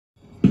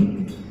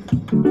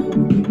Only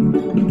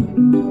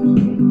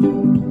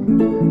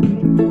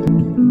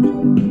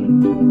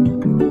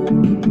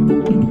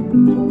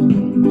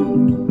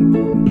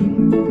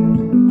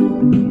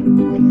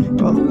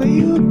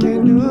you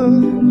can do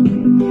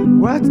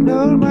what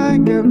no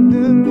man can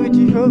do,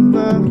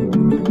 Jehovah.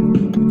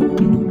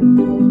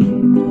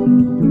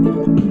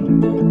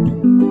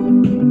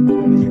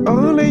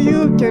 Only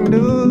you can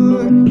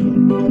do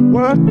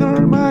what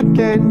no man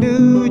can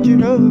do,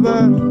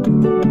 Jehovah.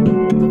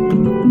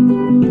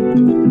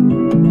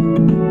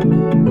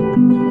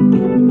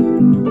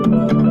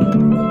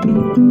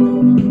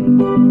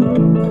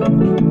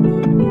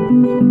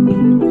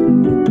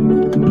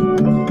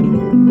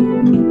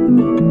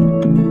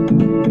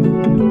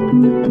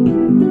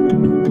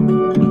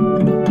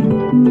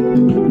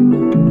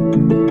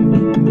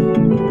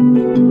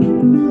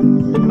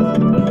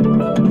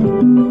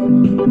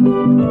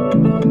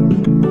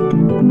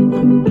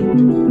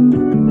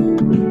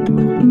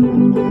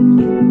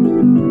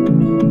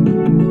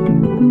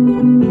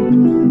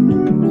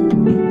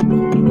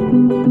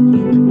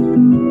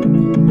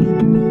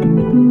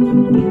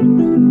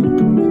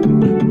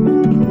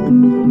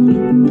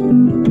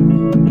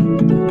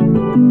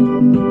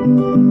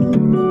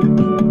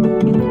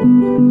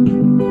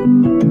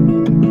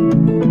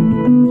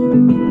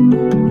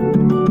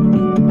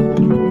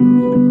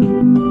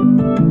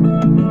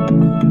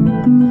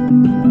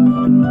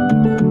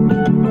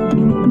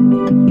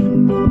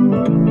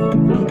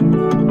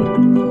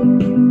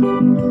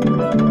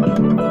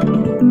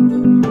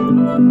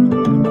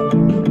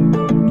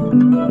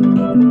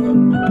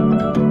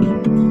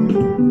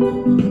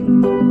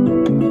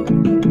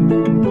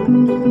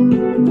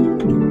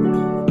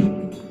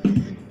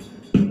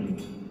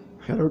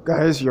 Hello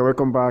guys, you're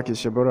welcome back.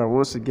 It's your brother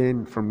once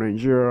again from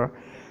Nigeria.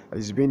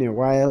 It's been a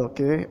while,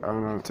 okay?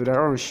 Today I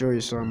want to show you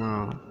some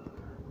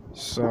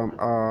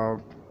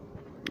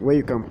where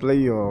you can play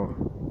your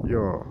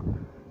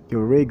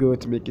reggae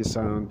to make it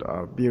sound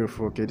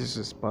beautiful. Okay, this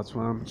is part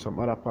one. Some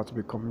other parts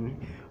will be coming.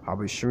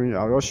 I'll show you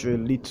a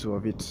little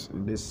of it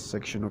in this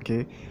section.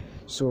 Okay,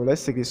 so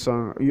let's take this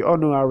song. You all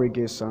know how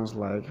reggae sounds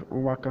like.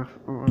 Unwaka,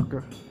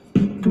 unwaka,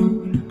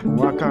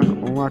 unwaka,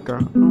 unwaka,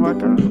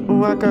 unwaka,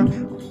 unwaka.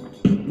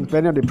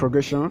 Depending on the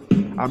progression,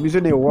 I'm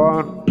using a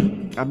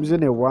 1,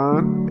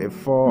 a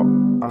 4,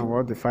 and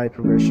what the 5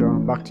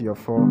 progression back to your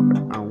 4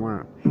 and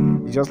 1.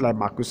 It's just like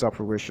Makusa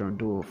progression: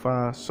 do,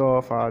 fa,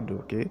 so, fa, do.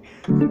 Okay,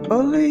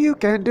 only you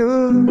can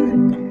do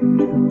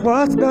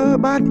what no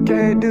man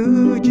can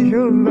do,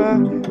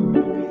 Jehovah.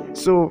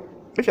 So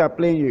if you are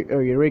playing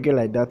your reggae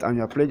like that and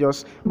you are playing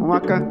just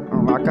waka,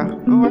 waka,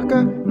 waka,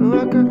 waka,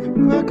 waka,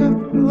 waka,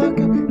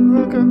 waka,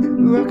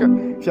 waka,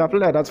 if you are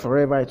playing like that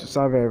forever, it will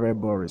sound very, very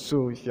boring.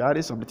 So if you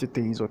add some little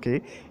things,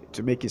 okay,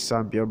 to make it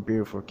sound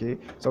beautiful, okay,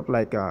 something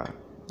like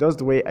just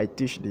the way I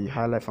teach the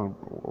high life and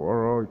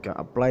oral, you can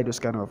apply those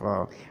kind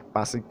of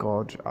passing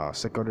chord,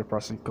 secondary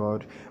passing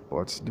chord,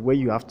 but the way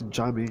you have to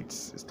jam it,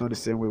 it's not the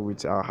same way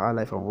with high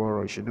life and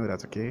oral. You should know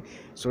that, okay.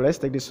 So let's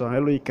take this song.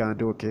 Hello, you can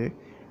do, okay.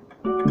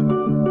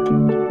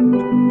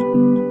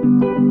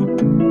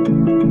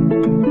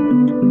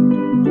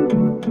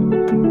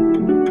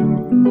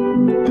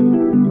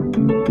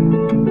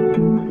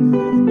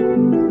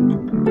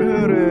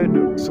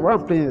 So what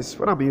I'm playing is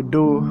what I'm in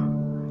do.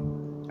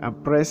 I'm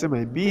pressing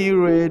my B,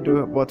 Re,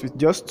 Do, but with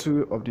just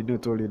 2 of the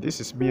note only. This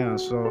is Mi and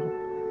So.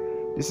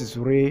 This is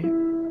Re.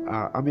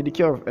 I'm in the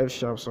key of F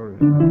sharp. Sorry.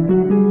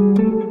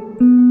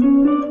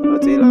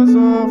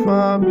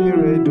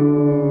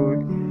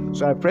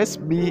 So I press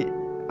Mi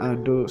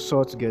and Do,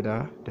 So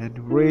together, then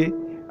Re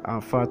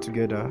and Fa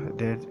together,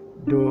 then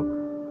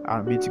Do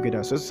and Mi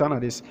together. So it's sound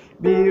like this: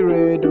 Mi,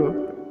 Re,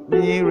 Do,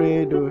 Mi,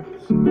 Re, Do.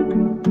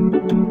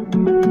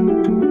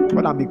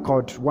 When I'm in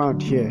chord 1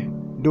 here,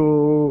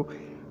 Do,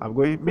 I'm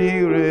going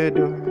Mi, Re,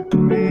 Do,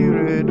 Mi,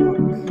 Re, Do,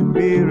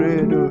 Mi,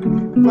 Re, Do,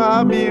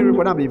 Fa, Mi, Re.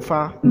 When I'm in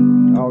Fa,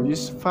 I'll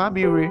use Fa,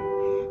 Mi, Re,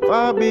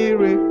 Fa, Mi,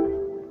 Re.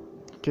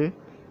 Okay,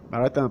 my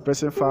right hand I'm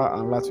pressing Fa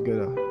and La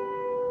together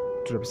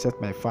to represent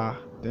my Fa.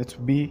 Then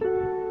to Mi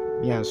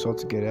and So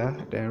together,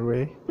 then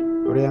Re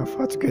and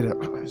Fa together.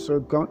 So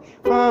come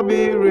Fa,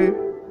 Mi, Re,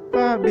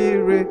 Fa, Mi,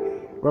 Re.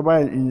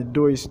 Whereby in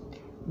Do is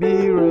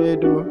Mi, Re,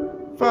 Do,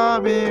 Fa,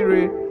 Mi,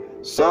 Re,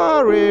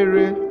 So, Re,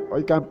 Re. Or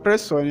you can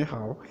press So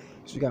anyhow.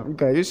 So you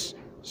can use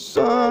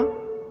So,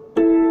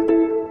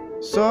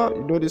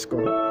 you know this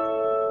chord.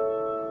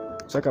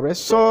 So I can press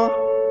So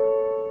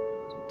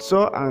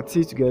and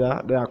T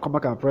together. Then I come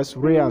back and press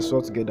Re and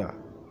So together.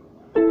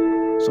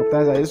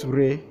 Sometimes I use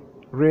Re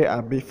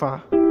and B,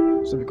 Fa.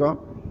 So become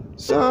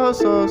So.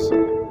 So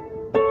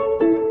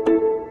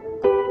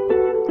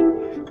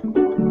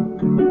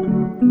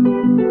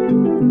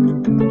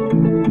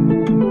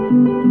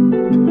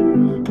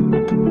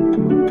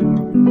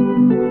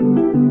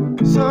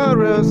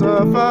Re,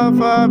 So,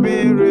 Fa,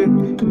 Mi, Re,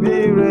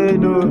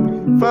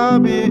 Do, Fa,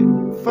 Mi,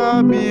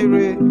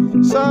 Re,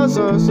 So,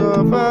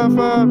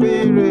 Fa,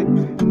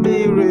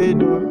 Mi, Re,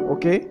 Do.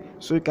 Okay,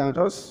 so you can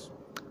just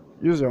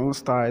use your own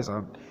styles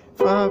and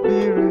Fa,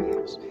 Mi, Re.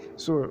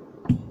 So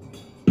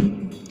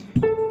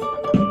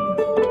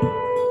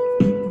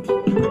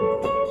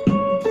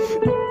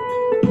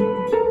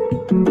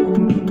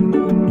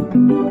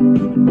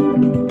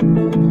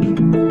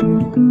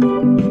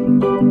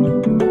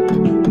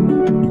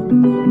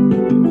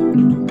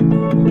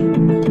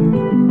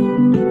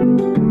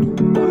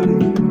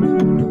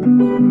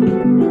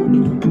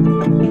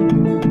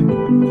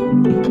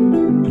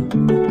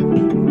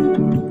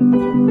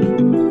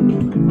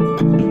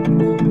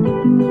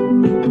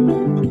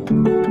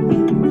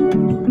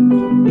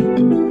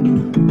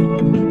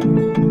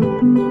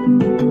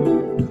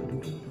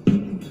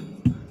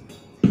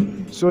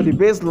So the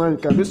bass line, you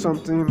can do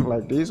something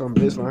like this on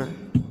bass line.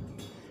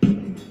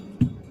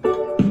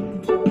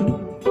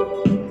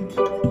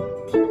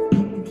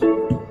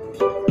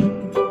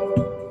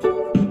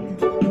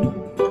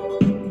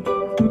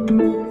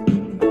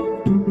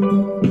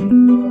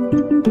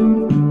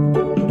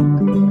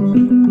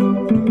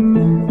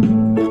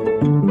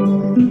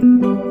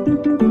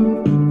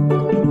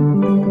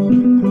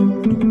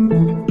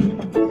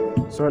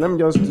 So let me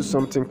just do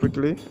something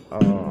quickly.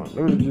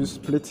 Let me just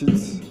split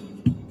it.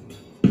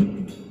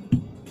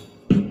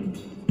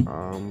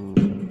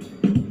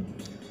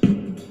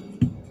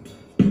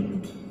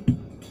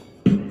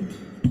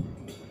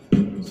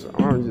 So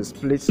I want to just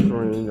split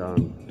string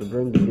and to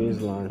bring the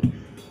bass line.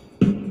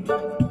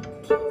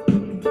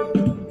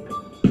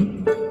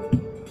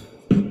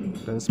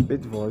 Then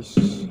split voice.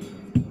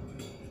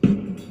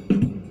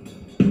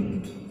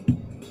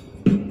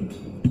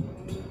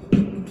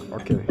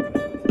 Okay.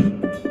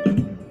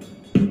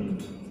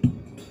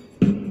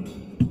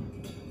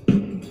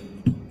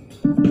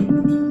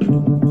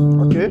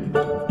 Okay.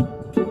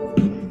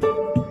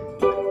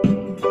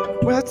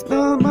 What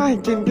no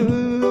mind can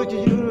do to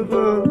you?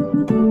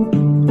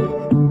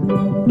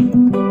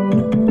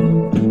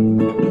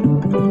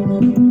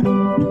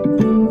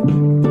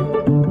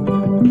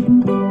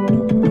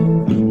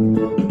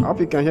 I hope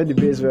you can hear the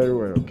bass very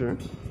well. Okay.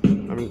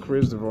 I'll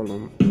increase the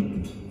volume.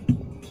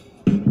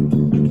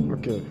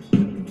 Okay.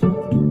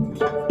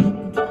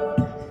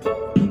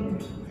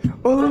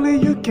 Only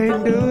you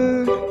can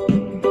do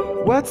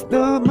what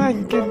no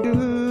man can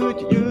do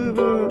to you.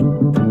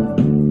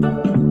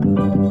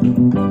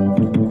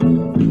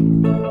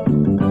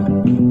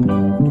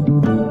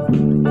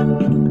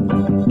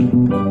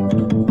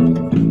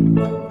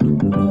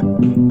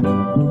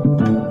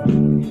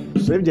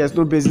 So if there's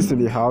no bassist in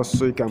the house,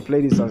 so you can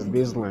play this as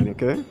bass line,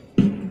 okay?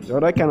 The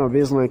other kind of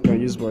bass line you can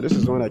use, but this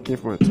is one that came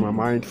to my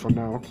mind for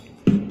now,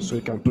 so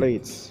you can play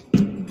it.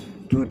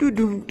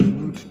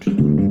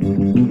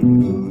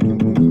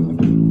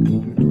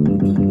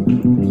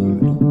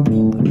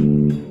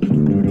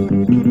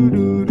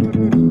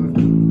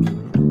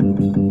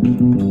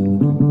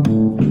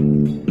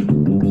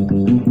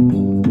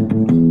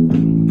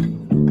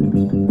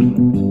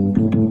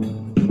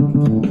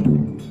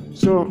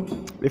 So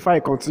before I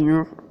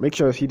continue, make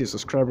sure you hit the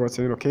subscribe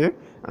button, okay,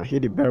 and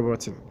hit the bell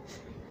button.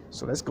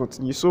 So let's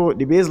continue. So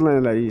the bass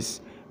line like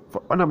this.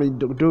 For when I'm in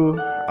do,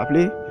 I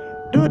play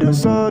do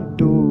so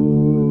do.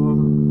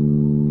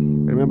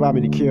 Remember I'm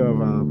in the key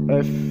of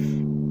F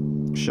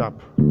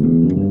sharp.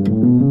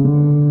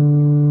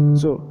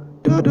 So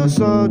do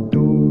so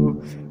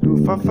do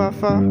fa fa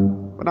fa.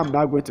 When I'm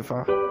not going too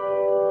far,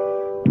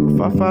 do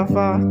fa fa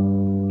fa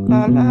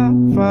la la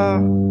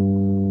fa.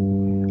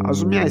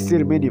 Assuming I still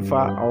remain in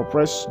fa, I'll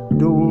press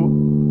do.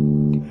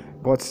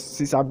 But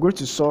since I'm going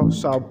to so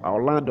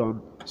I'll land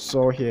on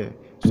so here.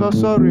 So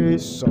sorry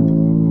so.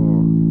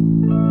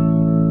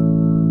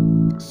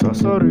 So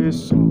sorry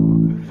so.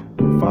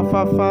 Do fa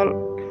fa fa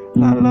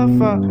la la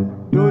fa.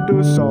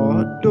 Do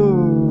so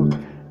do.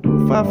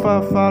 Do fa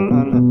fa fa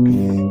la la.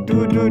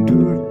 Do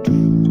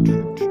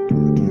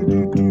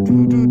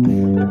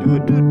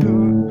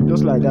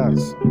just like that.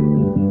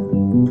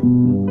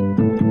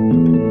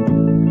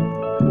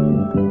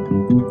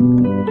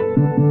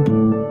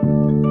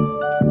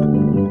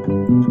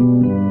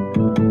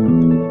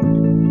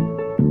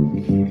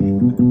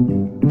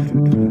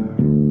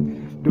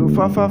 Do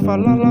fa fa fa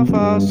la la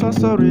fa, so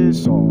sorry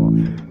so.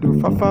 Do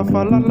fa fa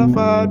fa la la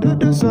fa,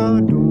 do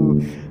so do.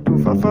 Do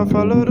fa fa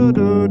fa la do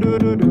do do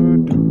do do do.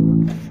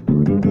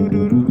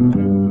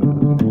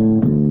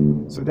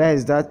 So that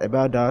is that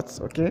about that,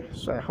 okay?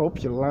 So I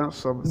hope you learned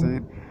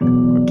something.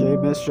 Okay,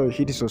 make sure you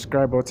hit the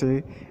subscribe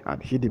button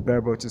and hit the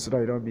bell button so that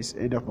you don't miss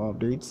any of my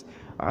updates.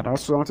 And I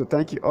also want to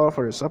thank you all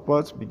for your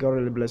support. May God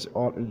really bless you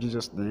all in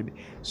Jesus' name.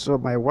 So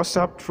my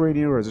WhatsApp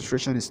training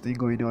registration is still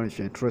going on. If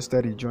you're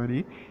interested in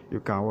joining, you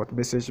can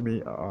message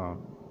me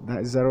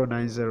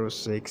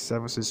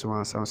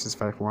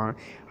 0906-761-7651.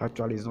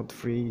 Actually, it's not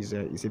free.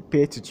 It's a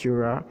paid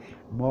tutorial,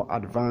 more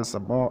advanced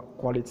and more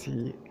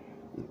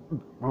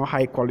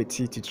high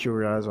quality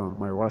tutorials on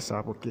my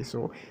WhatsApp. Okay,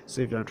 so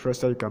if you're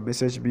interested, you can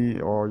message me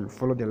or you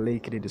follow the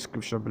link in the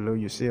description below.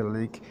 You see a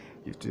link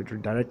to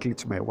directly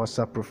to my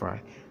WhatsApp profile.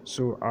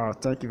 So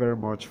thank you very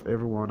much for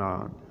everyone.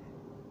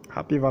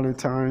 Happy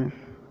Valentine.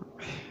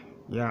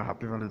 Yeah,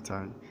 happy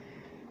Valentine.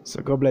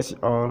 So God bless you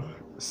all.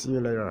 See you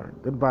later.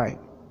 Goodbye.